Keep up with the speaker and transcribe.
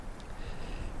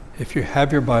If you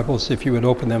have your Bibles, if you would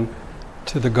open them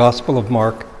to the Gospel of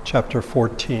Mark, chapter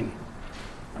 14.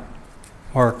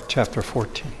 Mark, chapter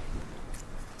 14.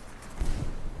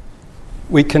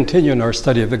 We continue in our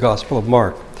study of the Gospel of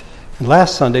Mark. And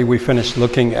last Sunday, we finished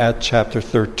looking at chapter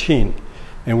 13,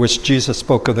 in which Jesus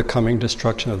spoke of the coming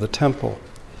destruction of the temple.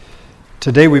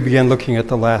 Today, we begin looking at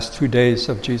the last 2 days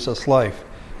of Jesus' life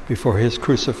before his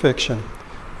crucifixion.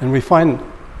 And we find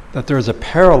that there is a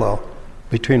parallel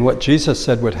between what Jesus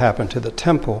said would happen to the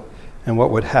temple and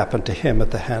what would happen to him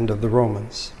at the hand of the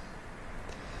Romans.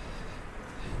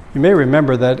 You may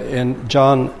remember that in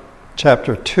John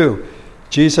chapter 2,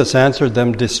 Jesus answered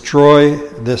them, "Destroy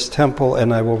this temple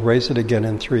and I will raise it again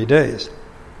in 3 days."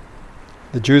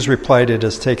 The Jews replied, "It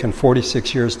has taken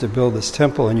 46 years to build this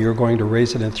temple and you're going to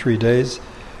raise it in 3 days?"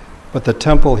 But the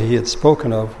temple he had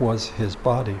spoken of was his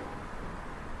body.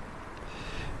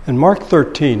 In Mark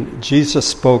 13, Jesus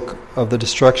spoke of the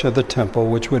destruction of the temple,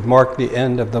 which would mark the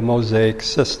end of the Mosaic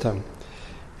system.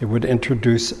 It would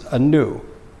introduce a new,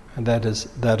 and that is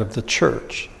that of the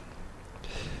church.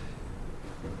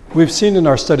 We've seen in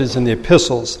our studies in the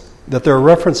epistles that there are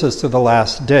references to the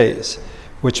last days,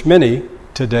 which many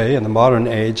today in the modern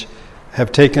age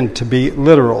have taken to be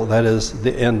literal, that is,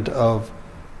 the end of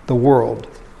the world.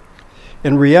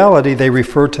 In reality, they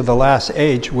refer to the last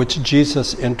age which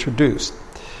Jesus introduced.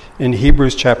 In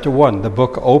Hebrews chapter 1, the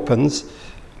book opens,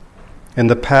 "In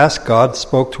the past, God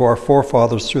spoke to our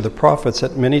forefathers through the prophets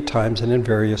at many times and in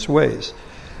various ways.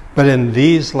 But in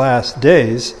these last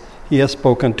days, he has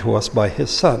spoken to us by his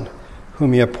Son,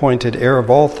 whom he appointed heir of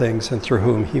all things and through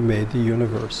whom he made the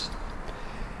universe."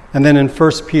 And then in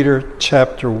 1 Peter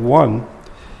chapter 1,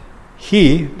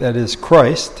 he, that is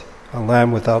Christ, a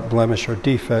lamb without blemish or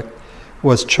defect,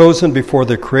 was chosen before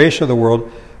the creation of the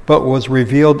world, but was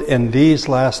revealed in these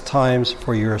last times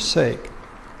for your sake.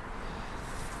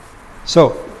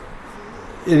 So,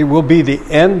 it will be the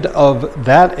end of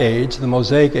that age, the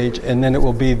Mosaic age, and then it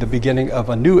will be the beginning of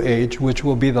a new age, which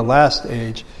will be the last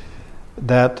age,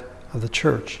 that of the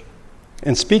church.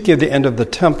 And speaking of the end of the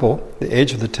temple, the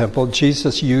age of the temple,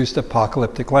 Jesus used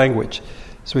apocalyptic language,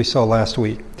 as we saw last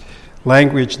week.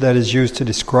 Language that is used to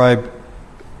describe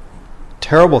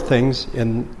terrible things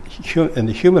in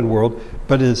the human world,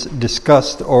 but is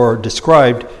discussed or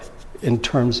described in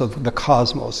terms of the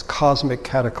cosmos, cosmic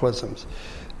cataclysms.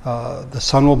 The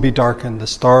sun will be darkened, the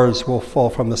stars will fall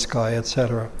from the sky,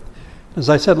 etc. As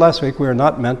I said last week, we are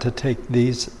not meant to take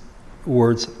these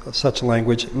words, such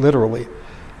language, literally.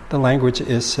 The language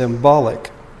is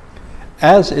symbolic,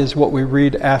 as is what we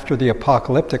read after the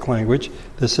apocalyptic language.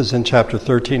 This is in chapter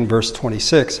 13, verse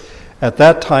 26. "At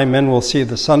that time men will see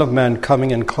the Son of Man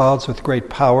coming in clouds with great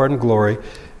power and glory,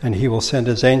 and he will send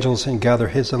his angels and gather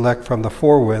his elect from the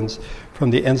four winds,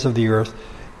 from the ends of the earth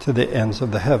to the ends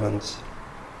of the heavens."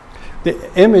 The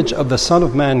image of the Son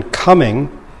of Man coming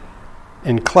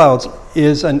in clouds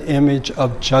is an image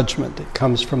of judgment. It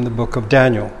comes from the book of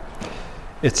Daniel.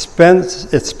 It spells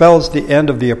the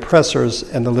end of the oppressors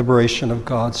and the liberation of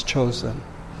God's chosen.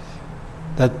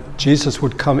 That Jesus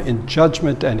would come in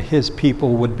judgment and his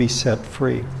people would be set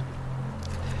free.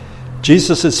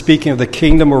 Jesus is speaking of the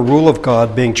kingdom or rule of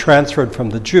God being transferred from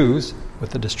the Jews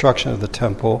with the destruction of the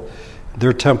temple,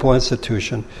 their temple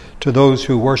institution, to those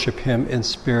who worship him in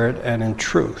spirit and in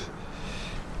truth,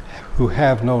 who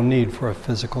have no need for a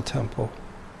physical temple.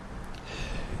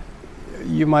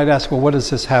 You might ask, well, what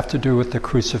does this have to do with the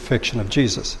crucifixion of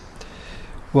Jesus?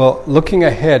 Well, looking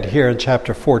ahead here in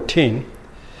chapter 14,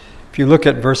 if you look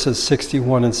at verses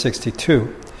 61 and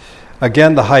 62,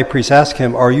 again the high priest asked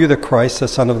him, "Are you the Christ, the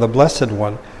Son of the Blessed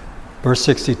One?" Verse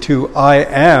 62, "I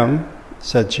am,"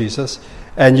 said Jesus,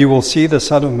 "and you will see the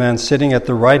Son of Man sitting at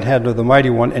the right hand of the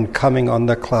Mighty One and coming on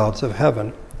the clouds of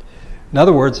heaven." In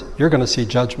other words, you're going to see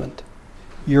judgment.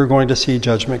 You're going to see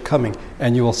judgment coming,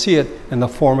 and you will see it in the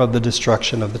form of the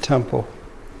destruction of the temple.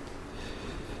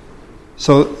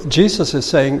 So Jesus is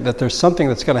saying that there's something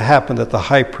that's going to happen that the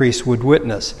high priest would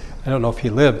witness. I don't know if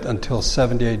he lived until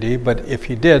 70 AD, but if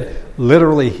he did,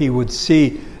 literally he would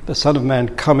see the Son of Man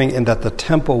coming and that the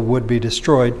temple would be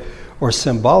destroyed, or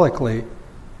symbolically,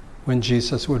 when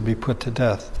Jesus would be put to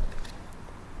death.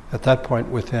 At that point,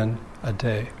 within a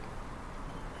day.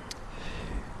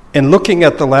 In looking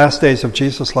at the last days of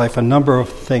Jesus' life, a number of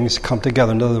things come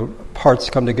together, another parts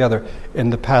come together in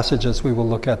the passages we will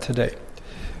look at today.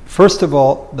 First of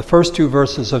all, the first 2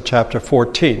 verses of chapter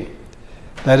 14.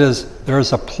 That is, there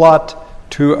is a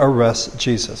plot to arrest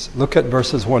Jesus. Look at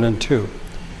verses 1 and 2.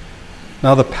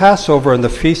 "Now the Passover and the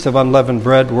Feast of Unleavened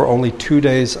Bread were only 2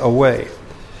 days away,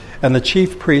 and the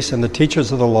chief priests and the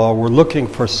teachers of the law were looking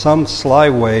for some sly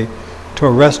way to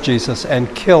arrest Jesus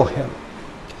and kill him.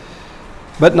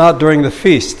 But not during the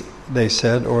feast, they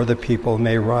said, or the people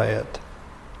may riot.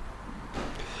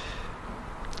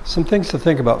 Some things to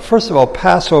think about. First of all,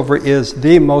 Passover is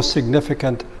the most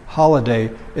significant holiday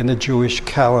in the Jewish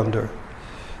calendar.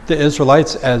 The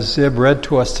Israelites, as Zib read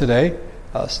to us today,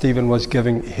 Stephen was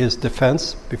giving his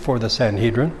defense before the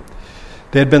Sanhedrin.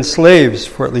 They had been slaves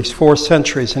for at least 4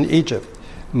 centuries in Egypt.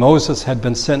 Moses had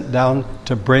been sent down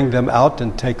to bring them out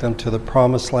and take them to the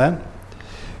promised land.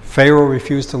 Pharaoh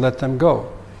refused to let them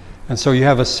go. And so you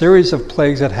have a series of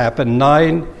plagues that happen,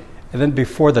 9, and then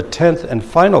before the 10th and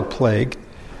final plague,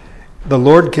 the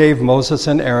Lord gave Moses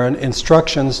and Aaron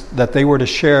instructions that they were to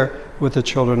share with the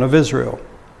children of Israel.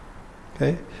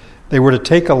 Okay? They were to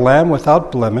take a lamb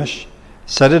without blemish,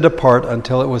 set it apart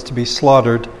until it was to be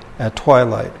slaughtered at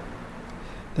twilight.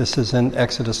 This is in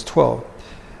Exodus 12.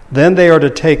 Then they are to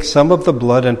take some of the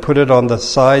blood and put it on the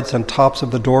sides and tops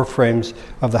of the door frames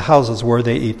of the houses where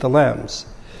they eat the lambs.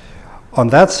 On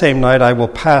that same night I will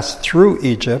pass through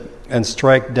Egypt and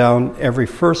strike down every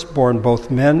firstborn,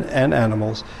 both men and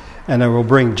animals, and I will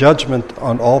bring judgment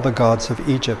on all the gods of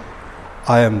Egypt.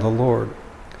 I am the Lord.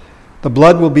 The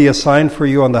blood will be a sign for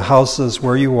you on the houses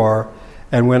where you are,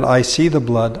 and when I see the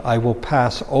blood, I will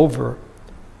pass over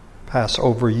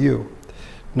you.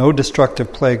 No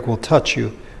destructive plague will touch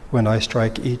you when I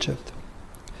strike Egypt.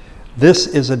 This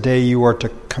is a day you are to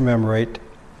commemorate.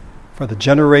 For the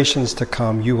generations to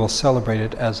come, you will celebrate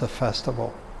it as a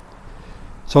festival.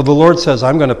 So the Lord says,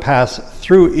 I'm going to pass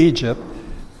through Egypt,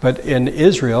 but in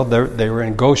Israel, they were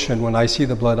in Goshen. When I see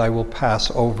the blood, I will pass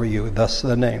over you. Thus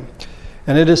the name.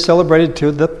 And it is celebrated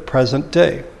to the present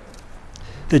day.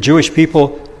 The Jewish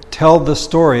people tell the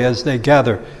story as they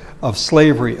gather of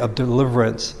slavery, of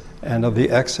deliverance, and of the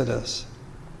Exodus.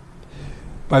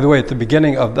 By the way, at the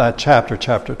beginning of that chapter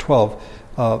 12,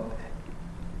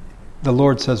 the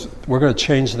Lord says, we're going to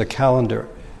change the calendar.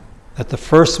 At the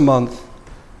first month,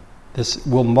 this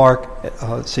will mark,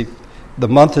 the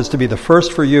month is to be the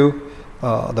first for you,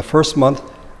 the first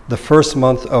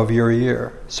month of your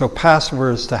year. So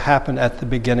Passover is to happen at the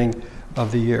beginning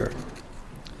of the year.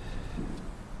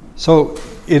 So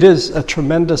it is a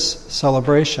tremendous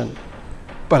celebration,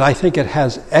 but I think it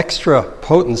has extra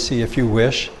potency, if you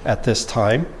wish, at this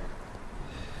time,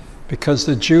 because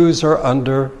the Jews are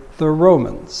under the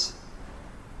Romans,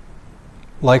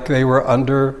 like they were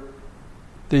under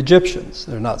the Egyptians.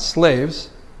 They're not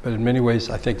slaves, but in many ways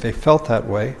I think they felt that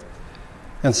way.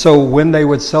 And so when they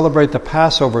would celebrate the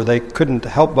Passover, they couldn't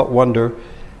help but wonder,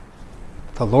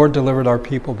 the Lord delivered our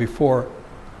people before,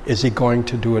 is he going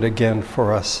to do it again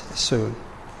for us soon?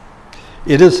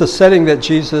 It is the setting that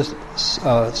Jesus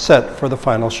set for the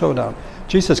final showdown.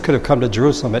 Jesus could have come to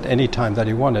Jerusalem at any time that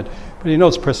he wanted, but he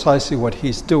knows precisely what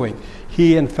he's doing.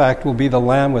 He, in fact, will be the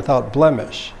lamb without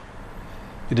blemish.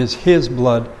 It is his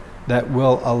blood that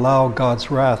will allow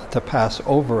God's wrath to pass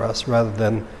over us rather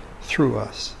than through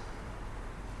us.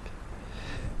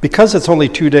 Because it's only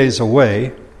 2 days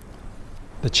away,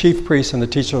 the chief priests and the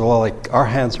teachers of the law, like, our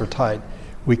hands are tied.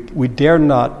 We dare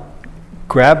not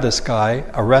grab this guy,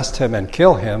 arrest him, and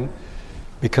kill him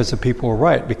because the people were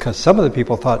right. Because some of the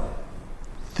people thought,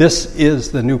 this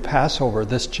is the new Passover.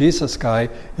 This Jesus guy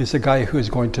is the guy who is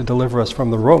going to deliver us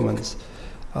from the Romans,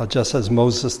 just as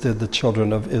Moses did the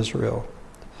children of Israel.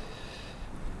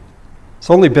 It's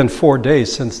only been 4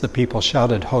 days since the people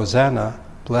shouted, Hosanna,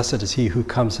 blessed is he who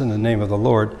comes in the name of the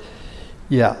Lord.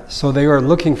 Yeah, so they are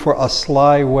looking for a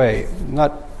sly way,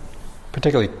 not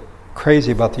particularly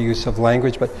crazy about the use of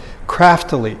language, but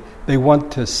craftily. They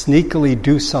want to sneakily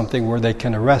do something where they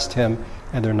can arrest him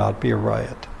and there not be a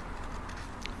riot.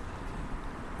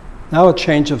 Now a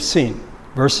change of scene,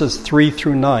 verses 3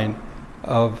 through 9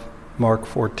 of Mark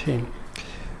 14.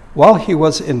 While he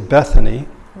was in Bethany,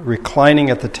 reclining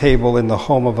at the table in the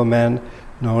home of a man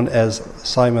known as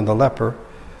Simon the leper,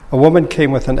 a woman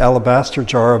came with an alabaster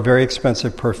jar of very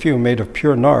expensive perfume made of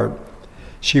pure nard.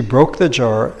 She broke the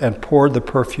jar and poured the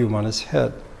perfume on his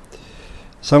head.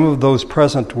 Some of those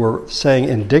present were saying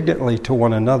indignantly to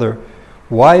one another,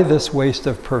 "Why this waste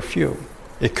of perfume?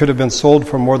 It could have been sold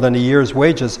for more than a year's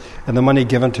wages and the money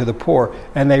given to the poor."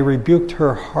 And they rebuked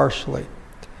her harshly.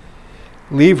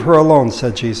 "Leave her alone,"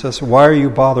 said Jesus. "Why are you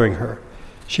bothering her?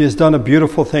 She has done a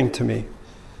beautiful thing to me.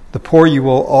 The poor you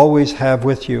will always have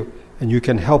with you, and you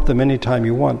can help them anytime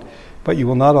you want, but you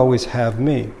will not always have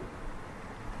me.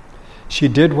 She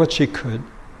did what she could.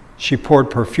 She poured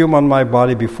perfume on my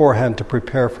body beforehand to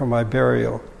prepare for my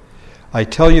burial. I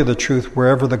tell you the truth,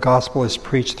 wherever the gospel is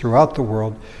preached throughout the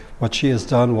world, what she has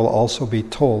done will also be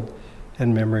told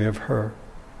in memory of her."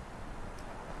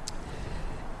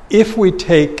 If we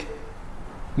take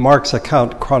Mark's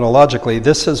account chronologically,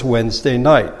 this is Wednesday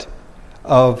night.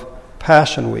 of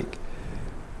Passion Week.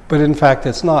 But in fact,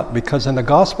 it's not, because in the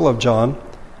Gospel of John,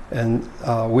 and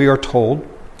we are told,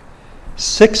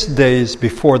 6 days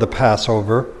before the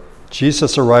Passover,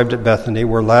 Jesus arrived at Bethany,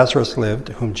 where Lazarus lived,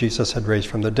 whom Jesus had raised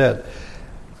from the dead.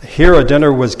 Here a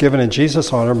dinner was given in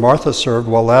Jesus' honor. Martha served,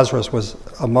 while Lazarus was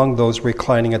among those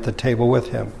reclining at the table with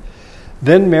him.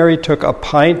 Then Mary took a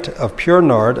pint of pure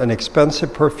nard, an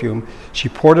expensive perfume. She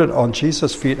poured it on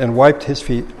Jesus' feet and wiped his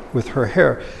feet with her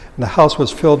hair. And the house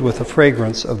was filled with the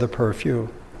fragrance of the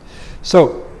perfume.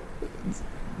 So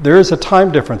there is a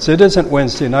time difference. It isn't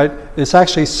Wednesday night. It's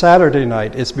actually Saturday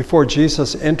night. It's before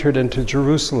Jesus entered into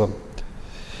Jerusalem.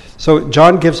 So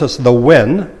John gives us the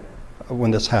when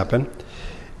this happened.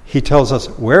 He tells us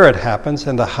where it happens,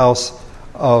 in the house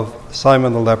of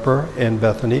Simon the leper in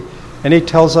Bethany. And he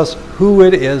tells us who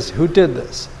it is who did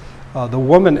this. The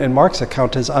woman in Mark's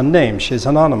account is unnamed. She's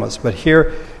anonymous. But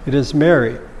here it is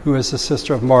Mary, who is the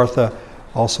sister of Martha,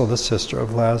 also the sister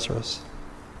of Lazarus.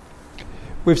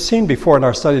 We've seen before in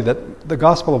our study that the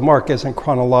Gospel of Mark isn't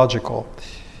chronological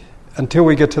until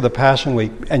we get to the Passion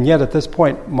Week. And yet at this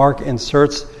point, Mark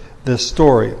inserts this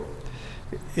story.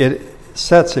 It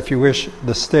sets, if you wish,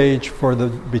 the stage for the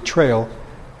betrayal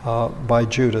by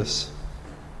Judas.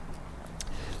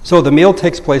 So the meal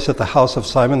takes place at the house of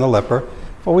Simon the leper.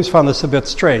 I've always found this a bit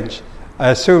strange. I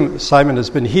assume Simon has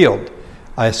been healed.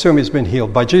 I assume he's been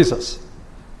healed by Jesus.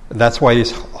 And that's why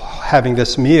he's having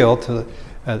this meal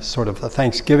as sort of a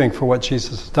thanksgiving for what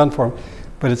Jesus has done for him.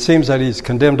 But it seems that he's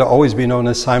condemned to always be known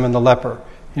as Simon the leper.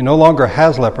 He no longer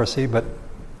has leprosy, but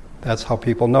that's how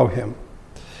people know him.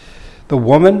 The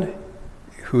woman,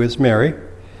 who is Mary,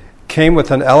 came with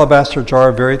an alabaster jar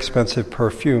of very expensive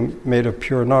perfume made of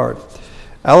pure nard.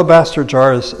 Alabaster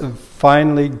jar is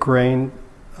fine-grained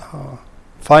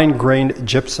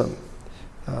gypsum,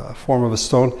 form of a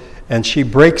stone, and she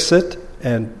breaks it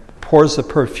and pours the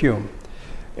perfume.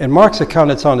 In Mark's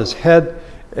account, it's on his head.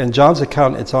 In John's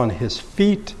account, it's on his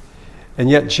feet. And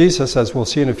yet Jesus, as we'll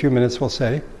see in a few minutes, will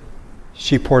say,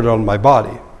 she poured it on my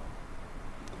body.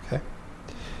 Okay?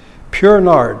 Pure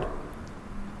nard.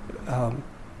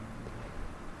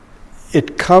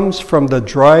 It comes from the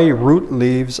dry root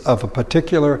leaves of a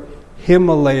particular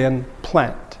Himalayan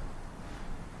plant.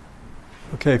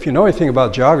 Okay, if you know anything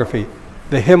about geography,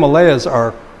 the Himalayas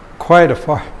are quite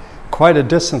a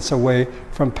distance away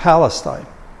from Palestine.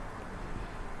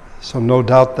 So no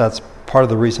doubt that's part of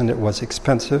the reason it was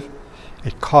expensive.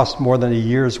 It cost more than a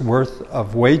year's worth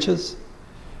of wages,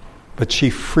 but she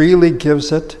freely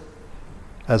gives it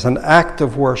as an act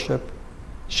of worship.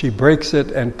 She breaks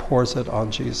it and pours it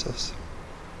on Jesus.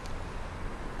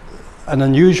 An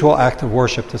unusual act of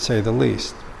worship, to say the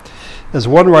least. As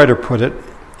one writer put it,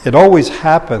 it always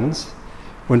happens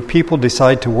when people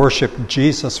decide to worship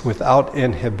Jesus without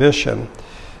inhibition,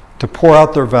 to pour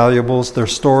out their valuables, their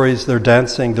stories, their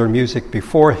dancing, their music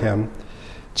before him,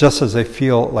 just as they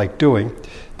feel like doing.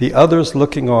 The others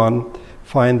looking on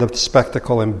find the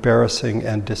spectacle embarrassing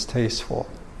and distasteful.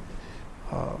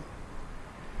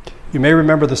 You may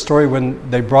remember the story when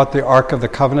they brought the Ark of the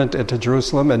Covenant into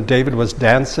Jerusalem and David was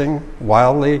dancing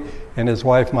wildly, and his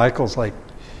wife Michal's like,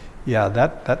 yeah,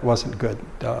 that wasn't good.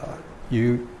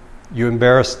 You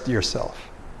embarrassed yourself.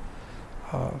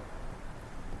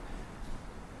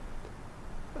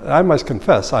 I must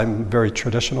confess, I'm very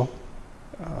traditional,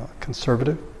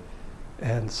 conservative,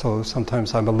 and so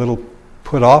sometimes I'm a little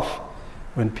put off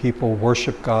when people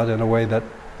worship God in a way that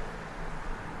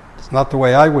it's not the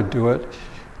way I would do it.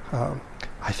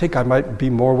 I think I might be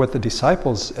more with the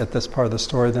disciples at this part of the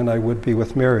story than I would be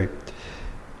with Mary.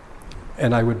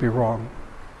 And I would be wrong.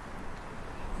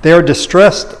 They are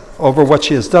distressed over what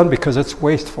she has done because it's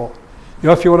wasteful. You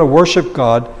know, if you want to worship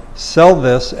God, sell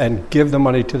this and give the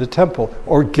money to the temple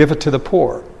or give it to the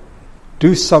poor.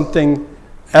 Do something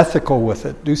ethical with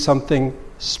it. Do something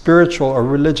spiritual or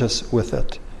religious with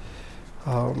it.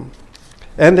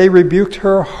 And they rebuked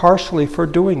her harshly for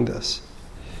doing this.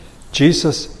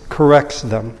 Jesus corrects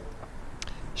them.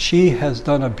 She has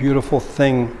done a beautiful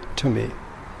thing to me.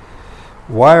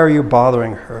 Why are you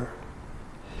bothering her?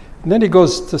 And then he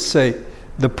goes to say,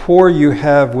 the poor you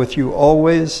have with you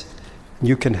always,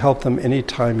 you can help them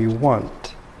anytime you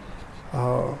want.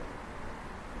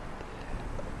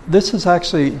 This is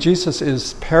actually, Jesus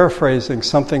is paraphrasing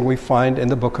something we find in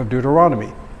the book of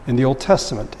Deuteronomy, in the Old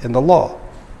Testament, in the law.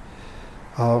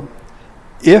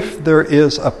 If there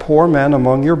is a poor man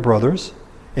among your brothers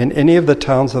in any of the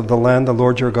towns of the land the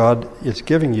Lord your God is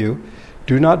giving you,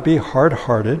 do not be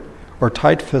hard-hearted or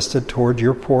tight-fisted toward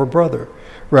your poor brother.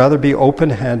 Rather be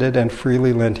open-handed and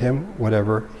freely lend him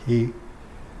whatever he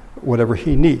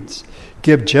needs.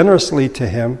 Give generously to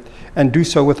him and do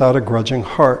so without a grudging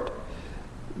heart.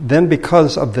 Then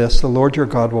because of this, the Lord your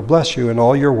God will bless you in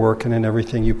all your work and in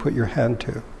everything you put your hand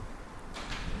to.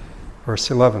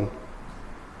 Verse 11.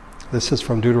 This is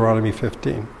from Deuteronomy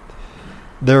 15.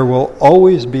 There will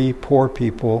always be poor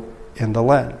people in the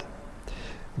land.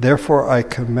 Therefore I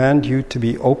command you to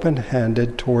be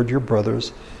open-handed toward your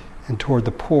brothers and toward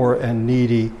the poor and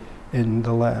needy in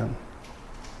the land.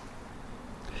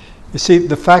 You see,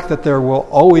 the fact that there will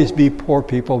always be poor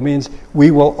people means we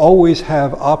will always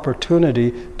have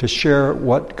opportunity to share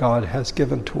what God has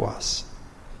given to us.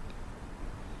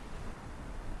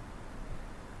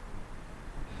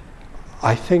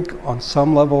 I think on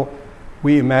some level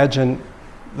we imagine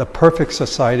the perfect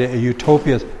society, a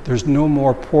utopia. There's no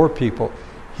more poor people.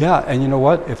 Yeah, and you know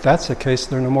what? If that's the case,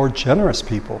 there are no more generous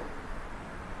people.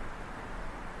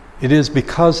 It is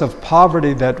because of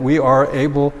poverty that we are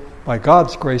able, by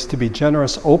God's grace, to be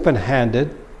generous,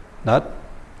 open-handed, not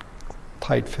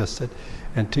tight-fisted,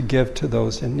 and to give to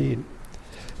those in need.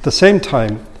 At the same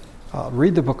time,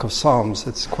 read the book of Psalms.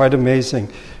 It's quite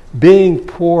amazing. Being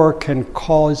poor can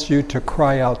cause you to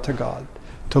cry out to God,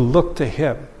 to look to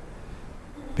Him,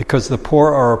 because the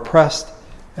poor are oppressed,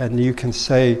 and you can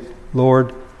say,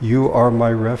 Lord, you are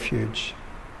my refuge.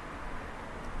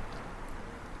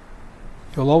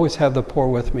 You'll always have the poor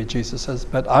with me, Jesus says,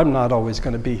 but I'm not always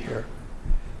going to be here.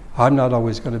 I'm not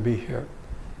always going to be here.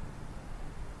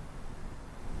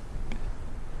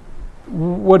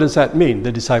 What does that mean?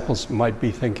 The disciples might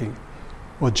be thinking,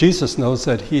 well, Jesus knows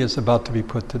that He is about to be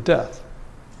put to death.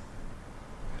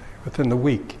 Within the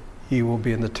week, He will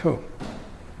be in the tomb.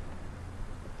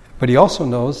 But He also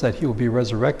knows that He will be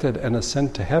resurrected and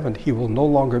ascend to heaven. He will no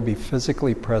longer be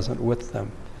physically present with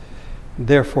them.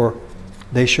 Therefore,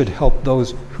 they should help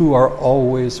those who are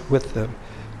always with them,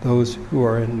 those who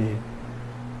are in need.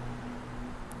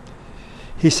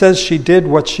 He says she did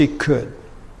what she could,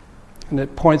 and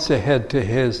it points ahead to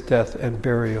His death and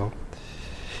burial.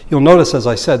 You'll notice, as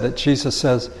I said, that Jesus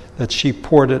says that she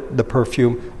poured the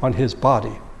perfume on His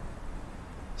body.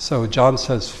 So John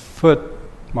says foot,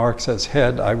 Mark says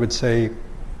head. I would say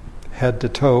head to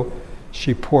toe.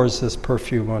 She pours this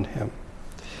perfume on Him.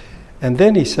 And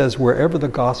then he says, wherever the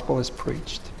gospel is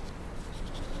preached,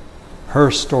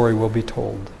 her story will be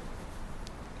told.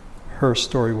 Her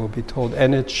story will be told,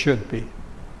 and it should be.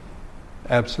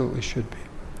 Absolutely should be.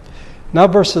 Now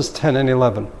verses 10 and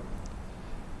 11.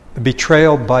 The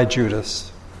betrayal by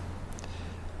Judas.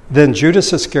 Then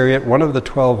Judas Iscariot, one of the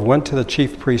 12, went to the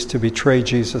chief priests to betray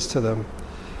Jesus to them.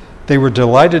 They were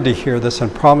delighted to hear this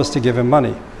and promised to give him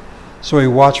money. So he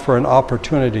watched for an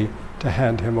opportunity to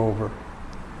hand him over.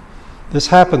 This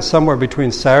happened somewhere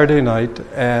between Saturday night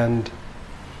and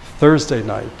Thursday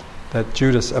night, that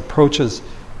Judas approaches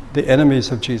the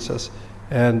enemies of Jesus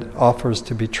and offers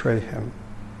to betray him.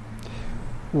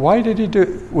 Why did he do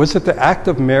it? Was it the act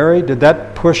of Mary? Did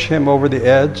that push him over the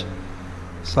edge?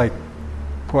 It's like,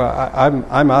 well,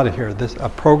 I'm out of here. A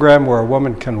program where a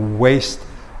woman can waste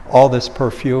all this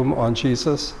perfume on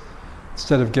Jesus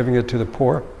instead of giving it to the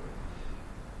poor?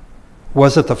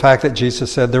 Was it the fact that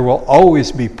Jesus said, there will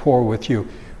always be poor with you?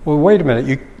 Well, wait a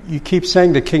minute. You keep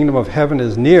saying the kingdom of heaven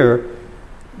is near.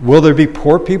 Will there be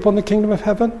poor people in the kingdom of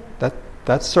heaven?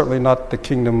 That's certainly not the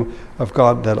kingdom of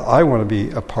God that I want to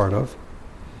be a part of.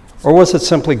 Or was it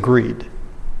simply greed?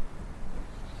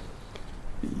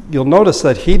 You'll notice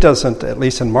that he doesn't, at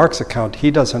least in Mark's account,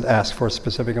 he doesn't ask for a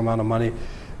specific amount of money.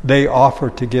 They offer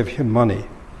to give him money.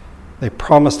 They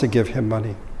promise to give him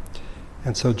money.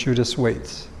 And so Judas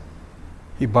waits.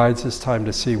 He bides his time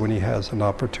to see when he has an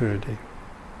opportunity.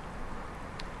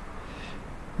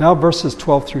 Now verses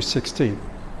 12 through 16.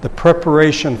 The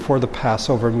preparation for the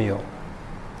Passover meal.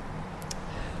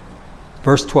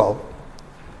 Verse 12.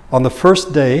 On the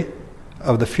first day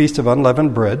of the Feast of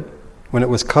Unleavened Bread, when it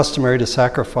was customary to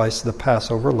sacrifice the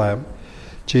Passover lamb,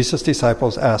 Jesus'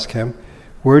 disciples asked him,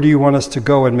 where do you want us to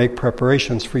go and make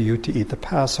preparations for you to eat the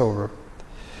Passover?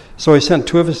 So he sent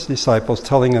two of his disciples,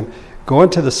 telling them, go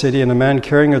into the city, and a man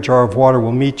carrying a jar of water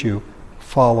will meet you.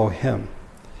 Follow him.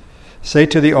 Say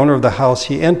to the owner of the house,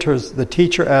 he enters. The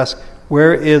teacher asks,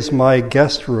 where is my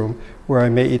guest room where I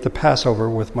may eat the Passover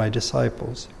with my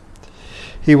disciples?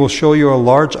 He will show you a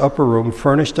large upper room,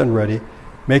 furnished and ready.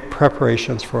 Make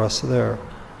preparations for us there.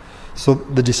 So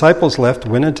the disciples left,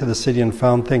 went into the city, and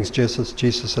found things just as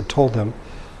Jesus had told them.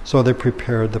 So they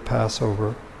prepared the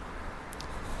Passover.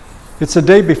 It's the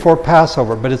day before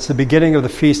Passover, but it's the beginning of the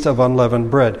Feast of Unleavened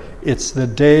Bread. It's the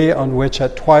day on which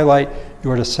at twilight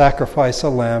you are to sacrifice a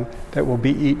lamb that will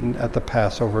be eaten at the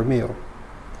Passover meal.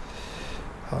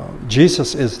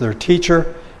 Jesus is their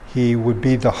teacher. He would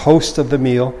be the host of the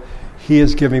meal. he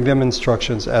is giving them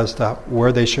instructions as to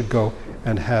where they should go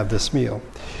and have this meal.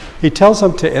 He tells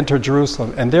them to enter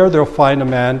Jerusalem, and there they'll find a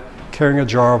man carrying a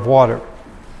jar of water.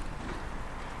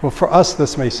 Well, for us,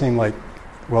 this may seem like,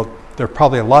 well, there are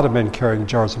probably a lot of men carrying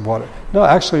jars of water. No,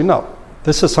 actually, no.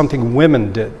 This is something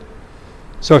women did.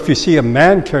 So if you see a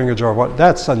man carrying a jar of water,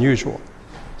 that's unusual.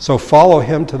 So follow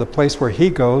him to the place where he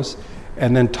goes,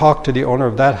 and then talk to the owner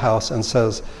of that house and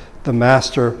says, the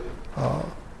master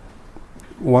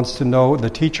wants to know, the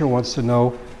teacher wants to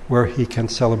know where he can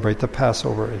celebrate the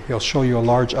Passover. He'll show you a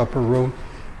large upper room,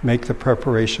 make the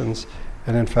preparations,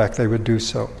 and in fact they would do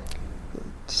so.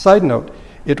 Side note,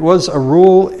 it was a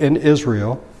rule in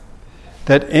Israel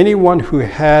that anyone who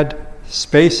had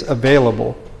space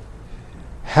available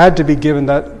had to be give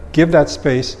that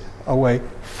space away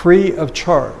free of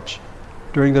charge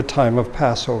during the time of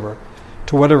Passover.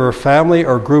 To whatever family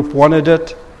or group wanted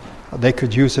it, they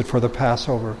could use it for the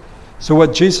Passover. So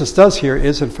what Jesus does here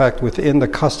is, in fact, within the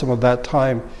custom of that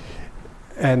time.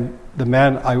 And the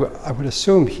man, I would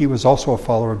assume he was also a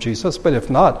follower of Jesus, but if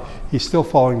not, he's still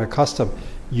following the custom.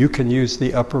 You can use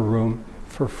the upper room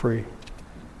for free.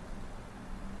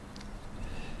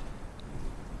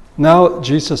 Now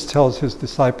Jesus tells his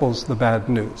disciples the bad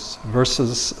news.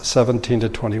 Verses 17 to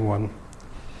 21.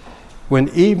 When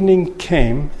evening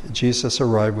came, Jesus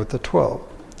arrived with the 12.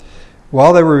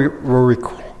 While they were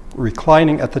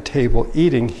reclining at the table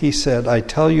eating, he said, I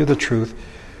tell you the truth,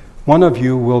 one of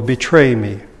you will betray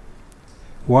me,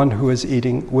 one who is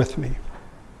eating with me.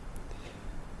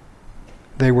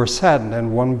 They were saddened,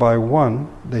 and one by one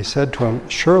they said to him,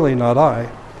 surely not I.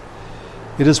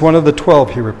 It is one of the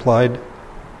 12, he replied,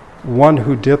 one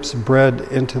who dips bread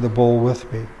into the bowl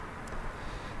with me.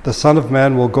 The Son of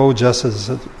Man will go just as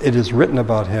it is written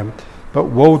about him, but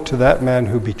woe to that man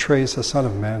who betrays the Son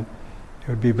of Man. It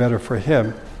would be better for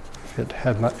him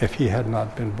if he had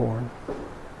not been born.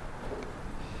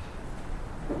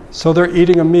 So they're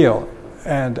eating a meal,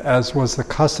 and as was the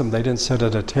custom, they didn't sit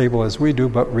at a table as we do,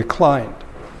 but reclined.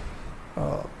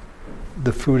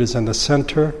 The food is in the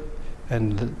center,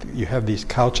 and you have these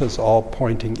couches all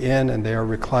pointing in, and they are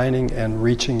reclining and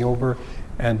reaching over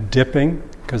and dipping,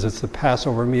 because it's the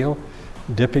Passover meal,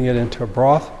 dipping it into a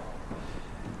broth.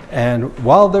 And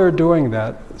while they're doing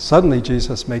that, suddenly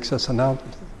Jesus makes this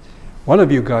announcement. One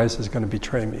of you guys is going to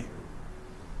betray me.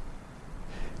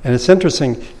 And it's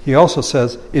interesting, he also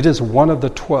says, it is one of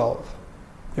the 12.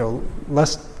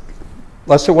 Lest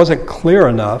it wasn't clear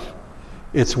enough,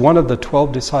 it's one of the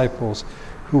 12 disciples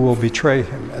who will betray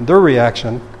him. And their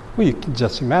reaction, well, you can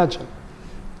just imagine.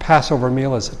 Passover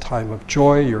meal is a time of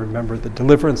joy. You remember the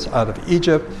deliverance out of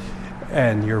Egypt,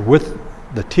 and you're with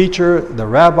the teacher, the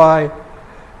rabbi,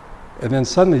 and then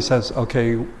suddenly says,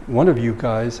 okay, one of you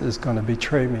guys is going to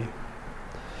betray me.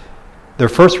 Their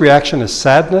first reaction is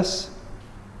sadness,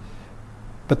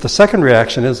 but the second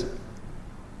reaction is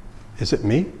it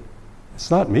me?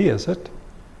 It's not me, is it?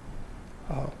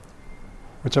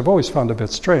 Which I've always found a bit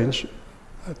strange.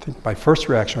 I think my first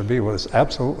reaction would be, well, it's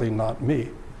absolutely not me.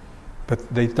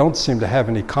 But they don't seem to have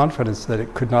any confidence that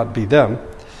it could not be them.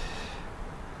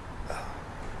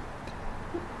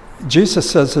 Jesus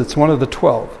says it's one of the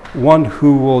 12, one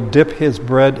who will dip his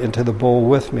bread into the bowl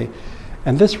with me.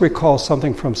 And this recalls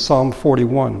something from Psalm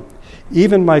 41.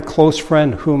 Even my close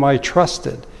friend whom I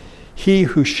trusted, he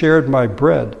who shared my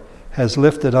bread, has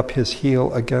lifted up his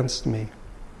heel against me.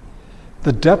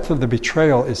 The depth of the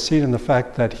betrayal is seen in the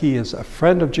fact that he is a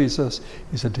friend of Jesus,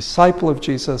 he's a disciple of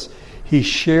Jesus, he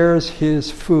shares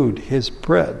his food, his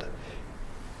bread.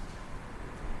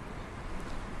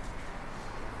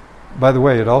 By the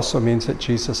way, it also means that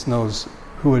Jesus knows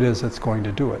who it is that's going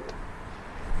to do it.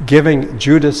 Giving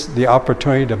Judas the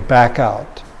opportunity to back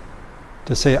out,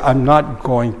 to say, I'm not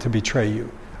going to betray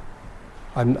you.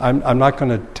 I'm not going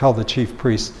to tell the chief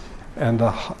priests and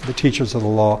the teachers of the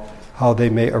law how they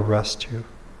may arrest you.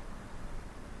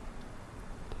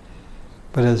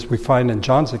 But as we find in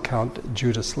John's account,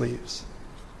 Judas leaves.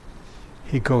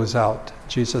 He goes out.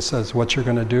 Jesus says, what you're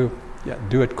going to do? Yeah,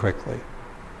 do it quickly.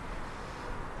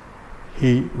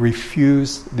 He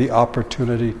refused the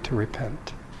opportunity to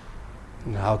repent.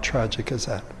 And how tragic is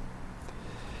that?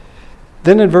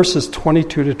 Then in verses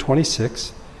 22 to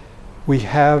 26, we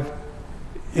have,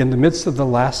 in the midst of the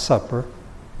Last Supper,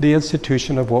 the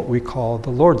institution of what we call the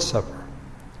Lord's Supper.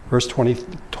 Verse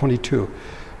 22.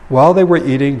 While they were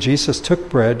eating, Jesus took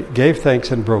bread, gave thanks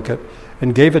and broke it,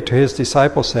 and gave it to his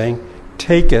disciples, saying,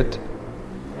 take it,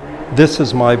 this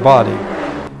is my body.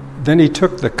 Then he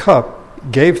took the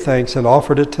cup, gave thanks and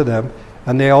offered it to them,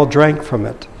 and they all drank from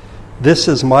it. This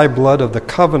is my blood of the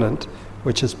covenant,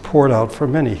 which is poured out for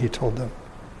many, he told them.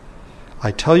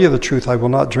 I tell you the truth, I will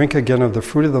not drink again of the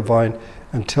fruit of the vine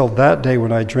until that day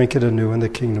when I drink it anew in the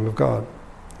kingdom of God."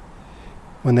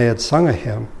 When they had sung a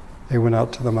hymn, they went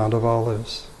out to the Mount of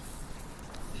Olives.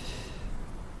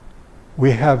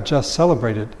 We have just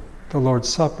celebrated the Lord's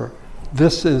Supper.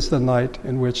 This is the night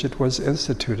in which it was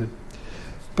instituted.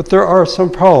 But there are some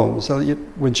problems.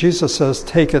 When Jesus says,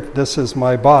 "Take it, this is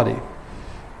my body,"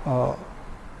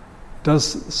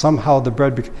 does somehow the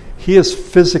bread he is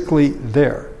physically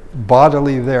there,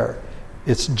 bodily there.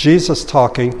 It's Jesus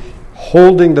talking,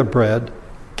 holding the bread,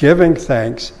 giving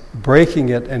thanks, breaking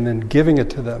it, and then giving it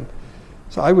to them.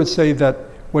 So I would say that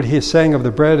what he is saying of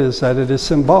the bread is that it is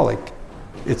symbolic.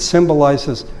 It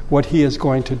symbolizes what he is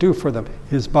going to do for them.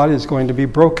 His body is going to be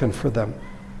broken for them.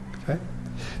 Okay?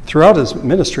 Throughout his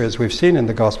ministry, as we've seen in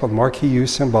the Gospel of Mark, he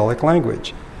used symbolic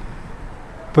language,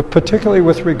 but particularly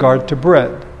with regard to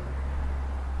bread.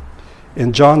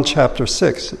 In John chapter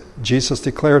 6, Jesus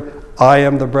declared, "I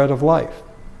am the bread of life."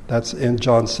 That's in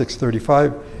John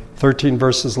 6:35. 13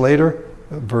 verses later,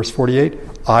 verse 48,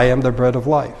 "I am the bread of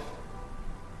life."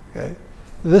 Okay?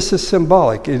 This is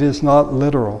symbolic. It is not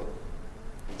literal.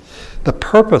 The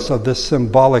purpose of this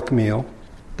symbolic meal,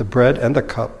 the bread and the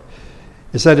cup,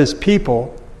 is that his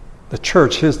people, the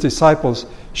church, his disciples,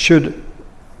 should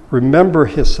remember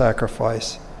his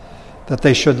sacrifice, that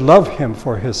they should love him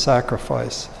for his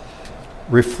sacrifice,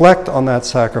 reflect on that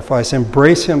sacrifice,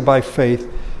 embrace him by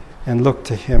faith, and look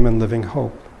to him in living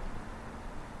hope.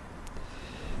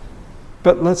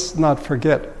 But let's not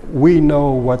forget, we know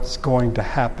what's going to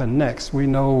happen next. We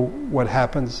know what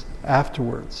happens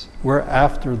afterwards. We're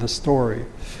after the story.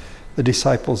 The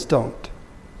disciples don't.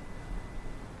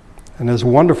 And as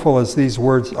wonderful as these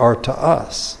words are to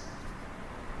us,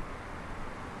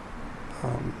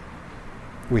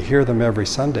 we hear them every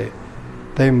Sunday.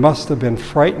 They must have been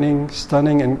frightening,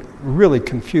 stunning, and really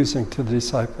confusing to the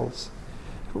disciples.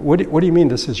 What do you mean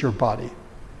this is your body?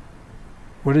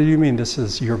 What do you mean this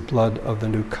is your blood of the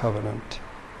new covenant?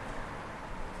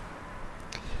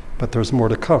 But there's more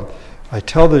to come. I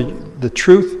tell the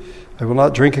truth, I will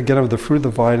not drink again of the fruit of the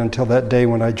vine until that day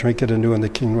when I drink it anew in the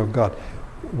kingdom of God.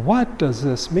 What does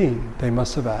this mean? They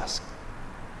must have asked.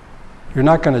 You're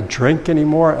not going to drink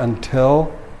anymore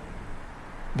until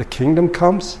the kingdom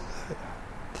comes?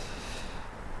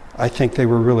 I think they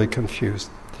were really confused.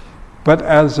 But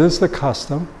as is the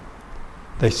custom,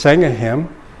 they sang a hymn,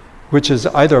 which is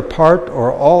either part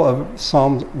or all of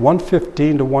Psalms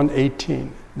 115 to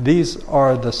 118. These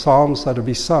are the psalms that will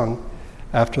be sung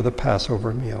after the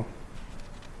Passover meal.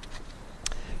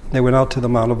 They went out to the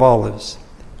Mount of Olives,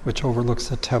 which overlooks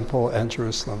the temple and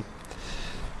Jerusalem.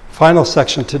 Final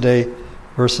section today,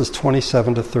 verses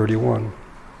 27 to 31.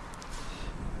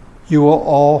 "You will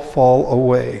all fall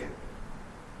away,"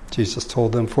 Jesus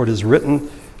told them, "for it is written,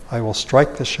 I will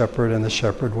strike the shepherd, and the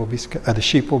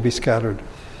sheep will be scattered.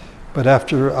 But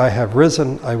after I have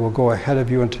risen, I will go ahead of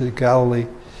you into Galilee."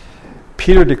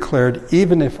 Peter declared,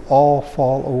 "Even if all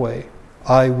fall away,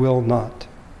 I will not."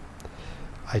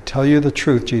 "I tell you the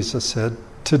truth," Jesus said,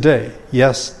 "today,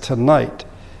 yes, tonight,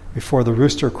 before the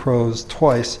rooster crows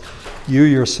twice, you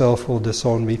yourself will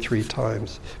disown me 3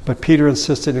 times. But Peter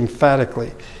insisted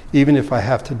emphatically, "Even if I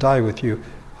have to die with you,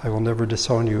 I will never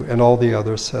disown you." And all the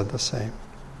others said the same.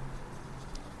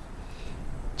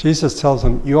 Jesus tells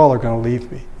them, you all are going to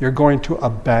leave me. You're going to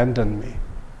abandon me.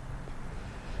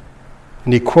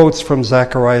 And he quotes from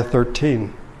Zechariah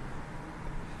 13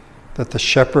 that the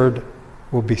shepherd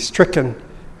will be stricken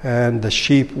and the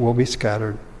sheep will be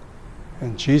scattered.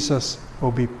 And Jesus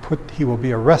will be he will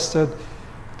be arrested,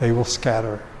 they will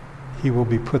scatter. He will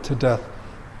be put to death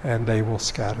and they will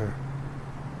scatter.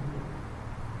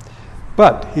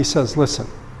 But he says, listen,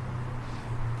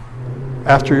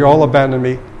 after you all abandon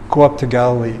me, go up to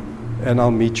Galilee, and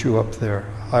I'll meet you up there.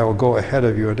 I will go ahead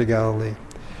of you into Galilee.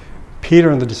 Peter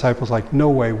and the disciples are like, no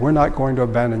way, we're not going to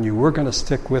abandon you. We're going to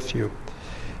stick with you.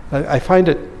 I find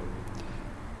it,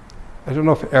 I don't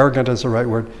know if arrogant is the right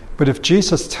word, but if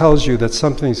Jesus tells you that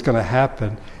something's going to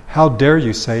happen, how dare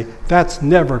you say, that's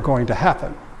never going to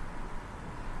happen?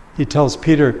 He tells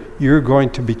Peter, you're going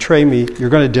to betray me, you're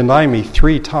going to deny me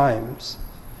 3 times,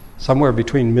 somewhere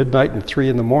between midnight and 3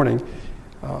 in the morning.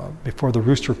 Before the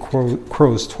rooster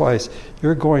crows twice,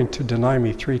 you're going to deny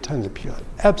me 3 times.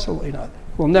 Absolutely not.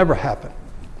 Will never happen.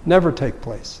 Never take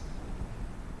place.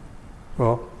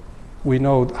 Well, we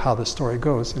know how the story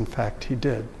goes. In fact, he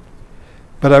did.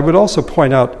 But I would also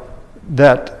point out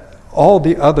that all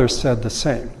the others said the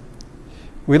same.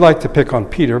 We like to pick on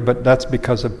Peter, but that's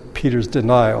because of Peter's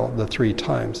denial the 3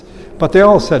 times. But they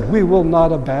all said, we will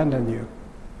not abandon you.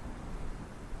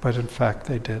 But in fact,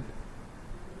 they did.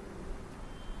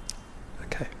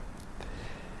 Okay.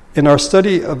 In our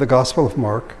study of the Gospel of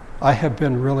Mark, I have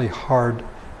been really hard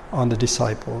on the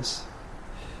disciples.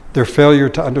 Their failure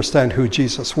to understand who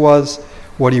Jesus was,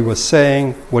 what he was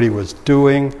saying, what he was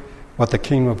doing, what the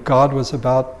kingdom of God was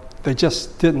about, they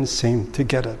just didn't seem to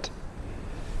get it.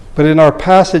 But in our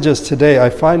passages today, I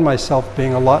find myself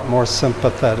being a lot more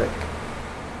sympathetic.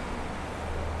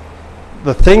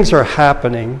 The things are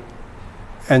happening,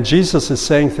 and Jesus is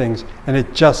saying things, and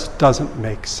it just doesn't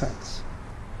make sense.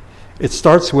 It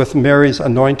starts with Mary's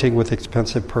anointing with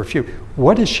expensive perfume.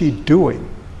 What is she doing?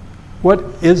 What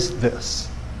is this?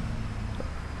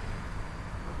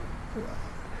 I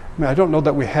mean, I don't know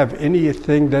that we have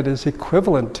anything that is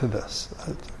equivalent to this.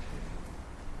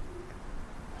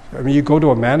 I mean, you go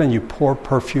to a man and you pour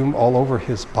perfume all over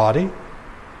his body,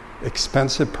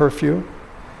 expensive perfume.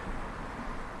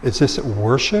 Is this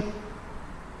worship?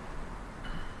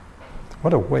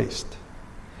 What a waste.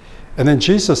 And then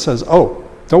Jesus says, oh,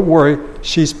 don't worry,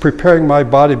 she's preparing my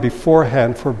body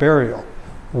beforehand for burial.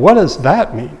 What does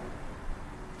that mean?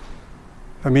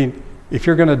 I mean, if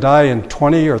you're going to die in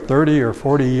 20 or 30 or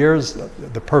 40 years,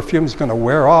 the perfume's going to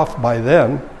wear off by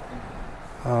then.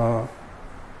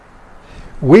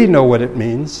 We know what it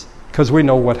means because we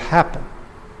know what happened.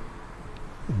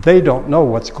 They don't know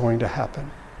what's going to happen.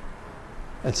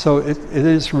 And so it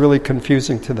is really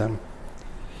confusing to them.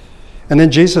 And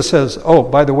then Jesus says, oh,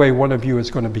 by the way, one of you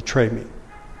is going to betray me.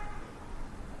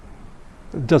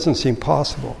 It doesn't seem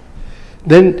possible.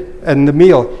 Then, in the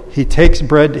meal, he takes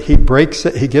bread, he breaks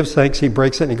it, he gives thanks, he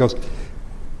breaks it, and he goes,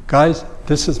 guys,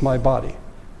 this is my body.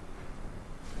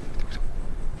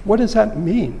 What does that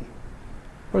mean?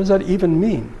 What does that even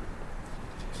mean?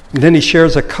 And then he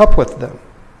shares a cup with them.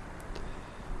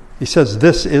 He says,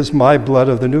 this is my blood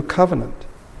of the new covenant.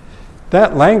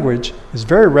 That language is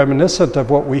very reminiscent of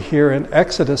what we hear in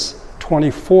Exodus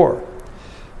 24.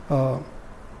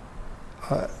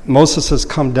 Moses has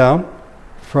come down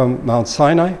from Mount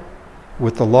Sinai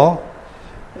with the law,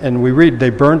 and we read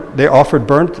they offered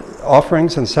burnt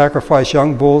offerings and sacrificed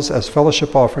young bulls as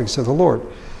fellowship offerings to the Lord.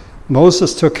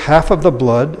 Moses took half of the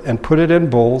blood and put it in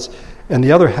bowls, and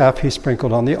the other half he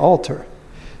sprinkled on the altar.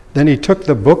 Then he took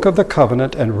the book of the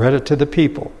covenant and read it to the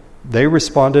people. They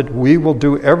responded, we will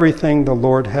do everything the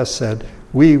Lord has said.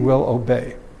 We will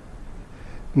obey.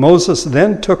 Moses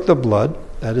then took the blood,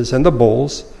 that is in the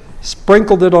bowls,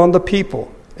 sprinkled it on the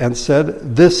people, and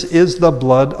said, this is the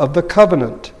blood of the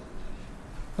covenant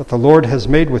that the Lord has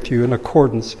made with you in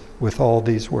accordance with all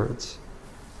these words.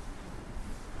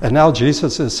 And now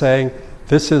Jesus is saying,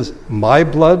 this is my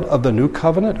blood of the new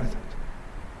covenant. I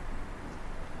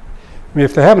mean,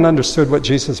 if they haven't understood what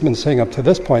Jesus has been saying up to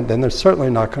this point, then they're certainly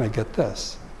not going to get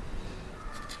this.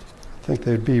 I think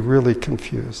they'd be really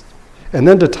confused. And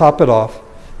then to top it off,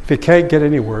 if it can't get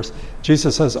any worse,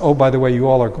 Jesus says, oh, by the way, you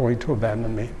all are going to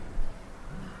abandon me.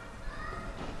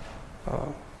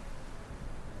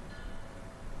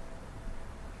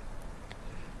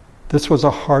 This was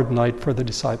a hard night for the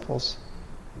disciples.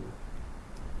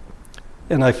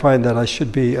 And I find that I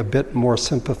should be a bit more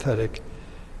sympathetic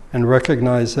and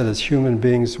recognize that as human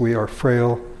beings we are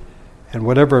frail, and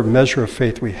whatever measure of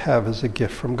faith we have is a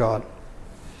gift from God.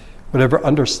 Whatever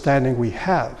understanding we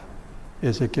have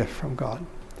is a gift from God.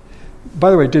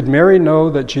 By the way, did Mary know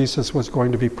that Jesus was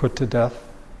going to be put to death?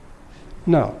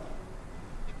 No.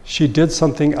 She did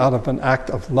something out of an act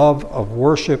of love, of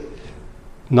worship,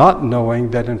 not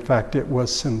knowing that in fact it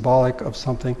was symbolic of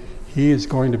something. He is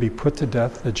going to be put to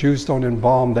death. The Jews don't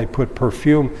embalm, they put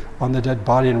perfume on the dead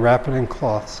body and wrap it in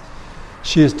cloths.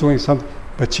 She is doing something,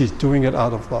 but she's doing it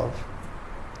out of love.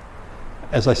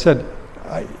 As I said,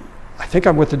 I think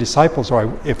I'm with the disciples,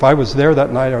 or if I was there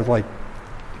that night, I was like,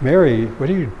 Mary, what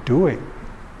are you doing?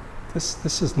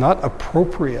 This is not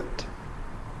appropriate.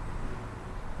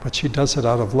 But she does it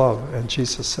out of love, and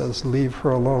Jesus says, leave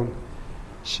her alone.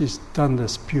 She's done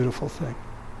this beautiful thing.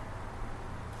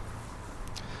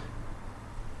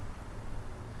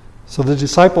 So the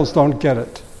disciples don't get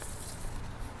it.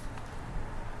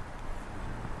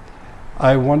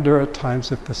 I wonder at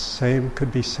times if the same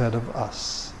could be said of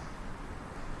us.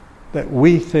 That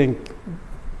we think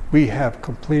we have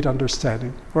complete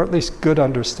understanding, or at least good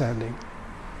understanding.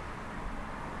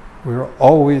 We're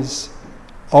always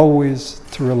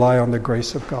to rely on the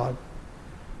grace of God.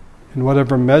 In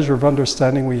whatever measure of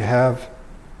understanding we have,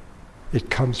 it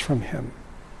comes from Him.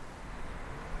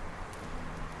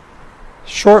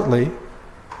 Shortly,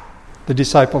 the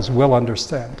disciples will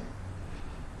understand,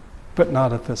 but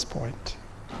not at this point.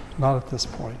 Not at this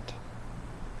point.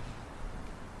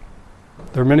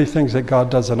 There are many things that God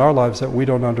does in our lives that we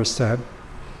don't understand,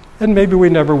 and maybe we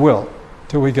never will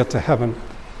till we get to heaven,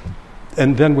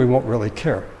 and then we won't really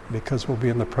care. because we'll be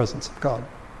in the presence of God.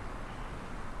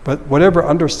 But whatever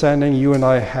understanding you and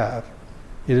I have,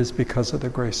 it is because of the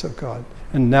grace of God.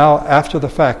 And now, after the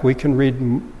fact, we can read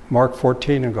Mark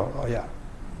 14 and go, oh yeah,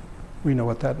 we know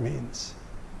what that means.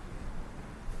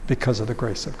 Because of the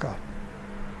grace of God.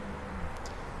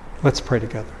 Let's pray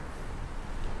together.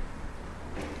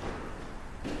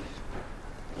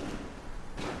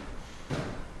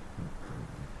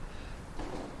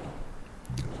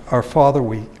 Our Father,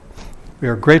 we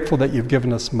are grateful that you've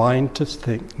given us minds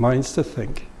to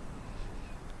think,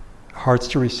 hearts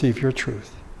to receive your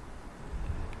truth.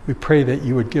 We pray that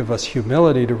you would give us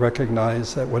humility to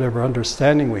recognize that whatever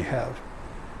understanding we have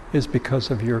is because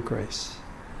of your grace,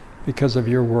 because of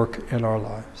your work in our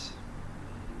lives.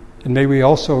 And may we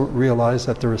also realize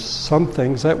that there are some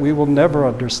things that we will never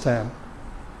understand,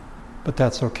 but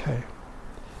that's okay.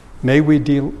 May we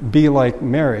be like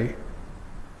Mary,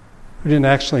 who didn't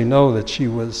actually know that she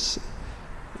was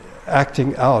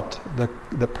acting out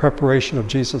the preparation of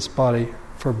Jesus' body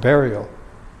for burial,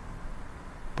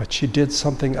 but she did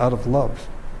something out of love.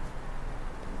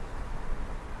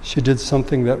 She did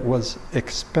something that was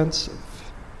expensive.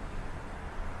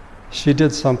 She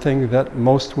did something that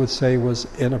most would say was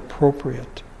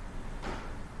inappropriate,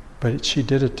 but she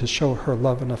did it to show her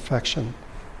love and affection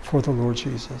for the Lord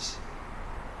Jesus.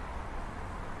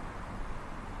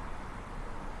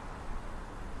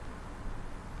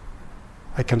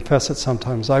 I confess that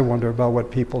sometimes I wonder about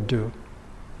what people do.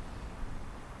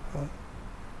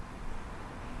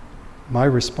 My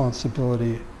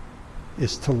responsibility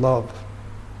is to love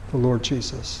the Lord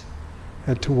Jesus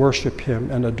and to worship him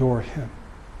and adore him.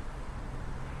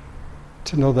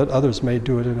 To know that others may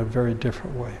do it in a very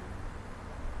different way.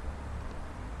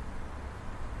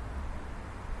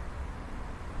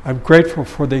 I'm grateful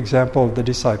for the example of the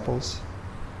disciples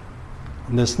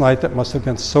on this night that must have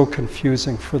been so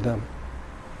confusing for them,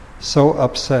 so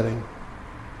upsetting.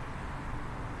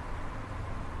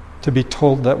 To be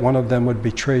told that one of them would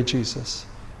betray Jesus,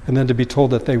 and then to be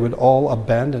told that they would all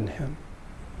abandon him.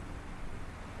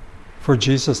 For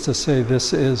Jesus to say,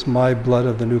 "This is my blood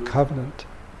of the new covenant."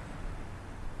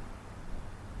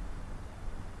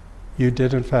 You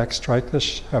did in fact strike the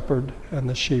shepherd, and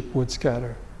the sheep would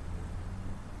scatter.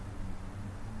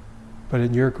 But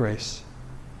in your grace,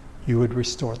 you would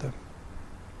restore them.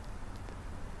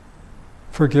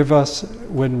 Forgive us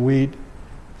when we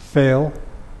fail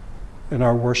in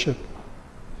our worship.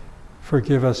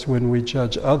 Forgive us when we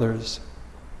judge others.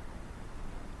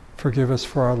 Forgive us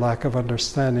for our lack of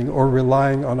understanding or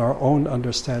relying on our own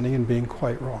understanding and being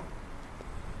quite wrong.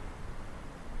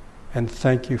 And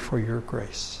thank you for your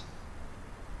grace.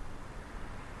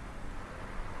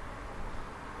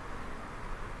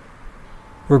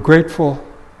 We're grateful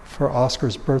for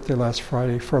Oscar's birthday last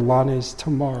Friday, for Lonnie's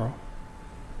tomorrow,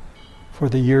 for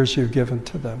the years you've given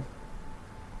to them.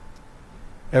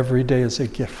 Every day is a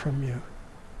gift from you.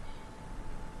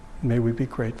 May we be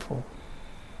grateful.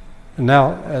 And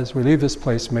now, as we leave this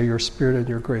place, may your Spirit and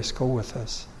your grace go with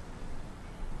us.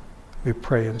 We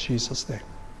pray in Jesus' name.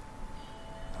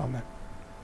 Amen.